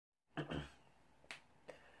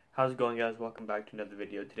How's it going, guys? Welcome back to another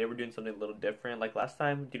video. Today we're doing something a little different. Like last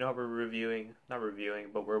time, do you know how not reviewing,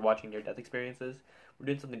 but we're watching near-death experiences? We're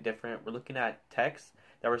doing something different. We're looking at texts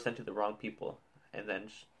that were sent to the wrong people, and then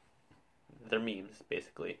they're memes,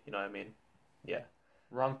 basically. You know what I mean? Yeah.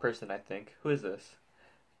 Wrong person, I think. Who is this?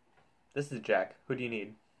 This is Jack. Who do you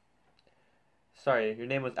need? Sorry, your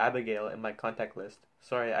name was Abigail in my contact list.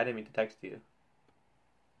 Sorry, I didn't mean to text you.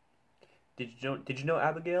 Did you know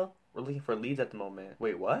Abigail? We're looking for leads at the moment.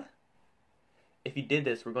 Wait, what? If you did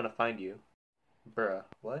this, we're gonna find you. Bruh,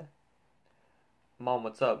 what? Mom,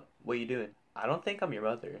 what's up? What you doing? I don't think I'm your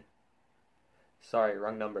mother. Sorry,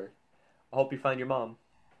 wrong number. I hope you find your mom.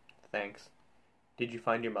 Thanks. Did you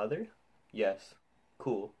find your mother? Yes.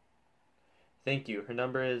 Cool. Thank you. Her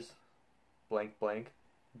number is blank blank.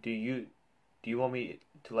 Do you want me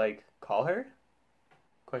to call her?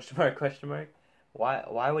 Question mark, question mark.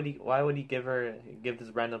 Why would he give this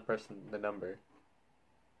random person the number?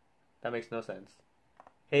 That makes no sense.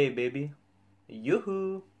 Hey baby.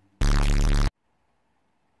 Yoo-hoo.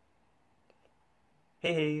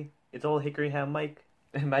 Hey, it's old Hickory Ham Mike.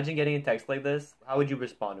 Imagine getting a text like this. How would you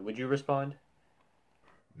respond? Would you respond?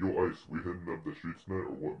 Yo, Ice, we hitting up the streets tonight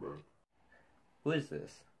or what, man? Who is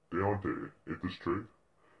this? Deontay, ain't this Trey?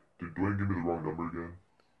 Did Dwayne give me the wrong number again?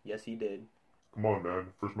 Yes, he did. Come on, man.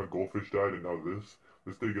 First my goldfish died and now this.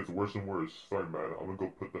 This day gets worse and worse. Sorry, man. I'm gonna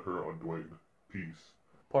go put the hurt on Dwayne. Peace.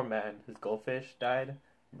 Poor man, his goldfish died?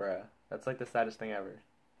 Bruh, that's like the saddest thing ever.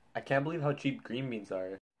 I can't believe how cheap green beans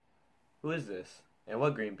are. Who is this? And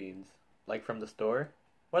what green beans? Like from the store?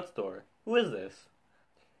 What store? Who is this?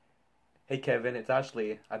 Hey Kevin, it's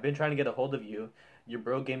Ashley. I've been trying to get a hold of you. Your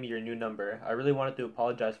bro gave me your new number. I really wanted to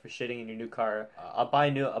apologize for shitting in your new car. I'll buy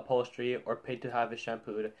new upholstery or pay to have it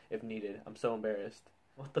shampooed if needed. I'm so embarrassed.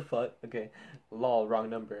 What the fuck? Okay. Lol, wrong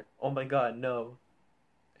number. Oh my god, no.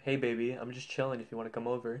 Hey baby, I'm just chilling if you want to come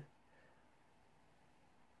over.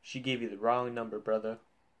 She gave you the wrong number, brother.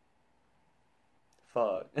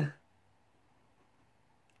 Fuck.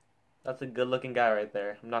 That's a good looking guy right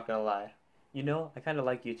there. I'm not gonna lie. You know, I kinda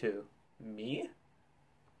like you too. Me?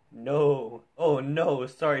 No. Oh no,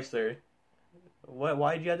 sorry sir.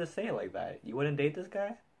 Why'd you have to say it like that? You wouldn't date this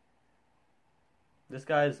guy? This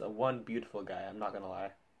guy's one beautiful guy, I'm not gonna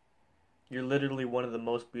lie. You're literally one of the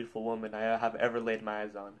most beautiful women I have ever laid my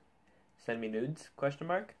eyes on. Send me nudes? Question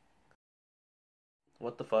mark?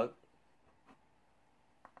 What the fuck?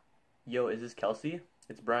 Yo, is this Kelsey?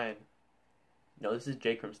 It's Brian. No, this is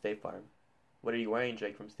Jake from State Farm. What are you wearing,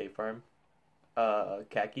 Jake from State Farm?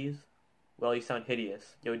 Khakis? Well, you sound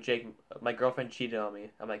hideous. Yo, Jake, my girlfriend cheated on me.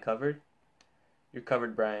 Am I covered? You're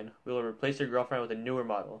covered, Brian. We will replace your girlfriend with a newer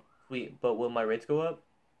model. Sweet, but will my rates go up?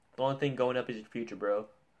 The only thing going up is your future, bro.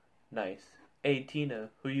 Nice. Hey, Tina,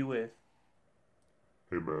 who you with?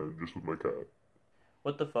 Hey, man, just with my cat.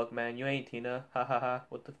 What the fuck, man? You ain't Tina. Ha ha ha.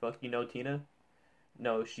 What the fuck? You know Tina?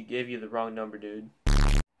 No, she gave you the wrong number, dude.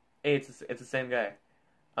 Hey, it's the same guy.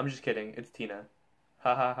 I'm just kidding. It's Tina.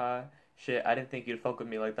 Ha ha ha. Shit, I didn't think you'd fuck with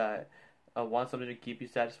me like that. Want something to keep you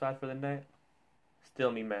satisfied for the night?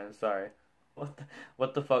 Still me, man. Sorry.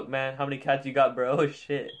 What the fuck, man? How many cats you got, bro?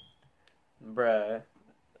 Shit. Bruh.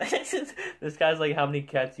 This guy's like, how many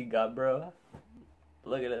cats you got, bro?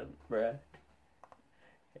 Look at him, bruh.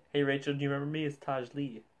 Hey, Rachel, do you remember me? It's Taj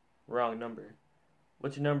Lee. Wrong number.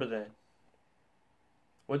 What's your number then?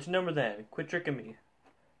 What's your number then? Quit tricking me.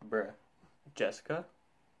 Bruh. Jessica?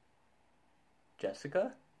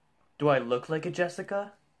 Jessica? Do I look like a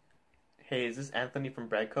Jessica? Hey, is this Anthony from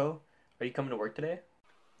Bradco? Are you coming to work today?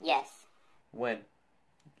 Yes. When?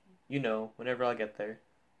 You know, whenever I get there.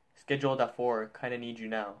 Scheduled at 4, kinda need you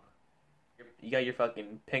now. You got your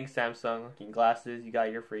fucking pink Samsung fucking glasses, you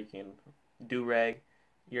got your freaking do-rag,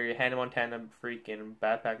 your Hannah Montana freaking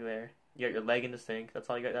backpack there, you got your leg in the sink, that's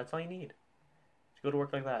all you got, that's all you need. Just go to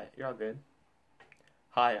work like that, you're all good.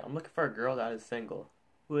 Hi, I'm looking for a girl that is single.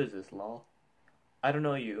 Who is this, lol? I don't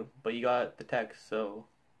know you, but you got the text, so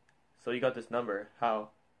you got this number. How?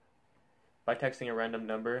 By texting a random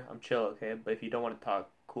number, I'm chill, okay? But if you don't want to talk,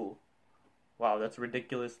 cool. Wow, that's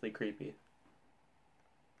ridiculously creepy.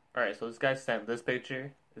 Alright, so this guy sent this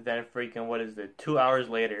picture, then freaking, what is it, 2 hours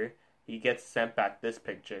later, he gets sent back this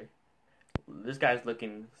picture. This guy's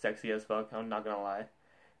looking sexy as fuck, I'm not gonna lie.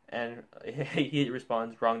 And he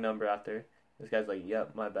responds, wrong number after. This guy's like,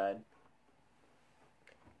 yep, my bad.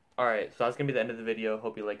 Alright, so that's gonna be the end of the video.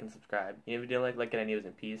 Hope you like and subscribe. Even if you didn't like it, any of it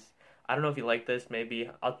in peace. I don't know if you like this,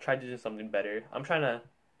 maybe. I'll try to do something better. I'm trying to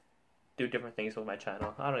do different things with my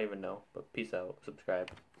channel. I don't even know, but peace out.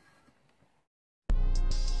 Subscribe.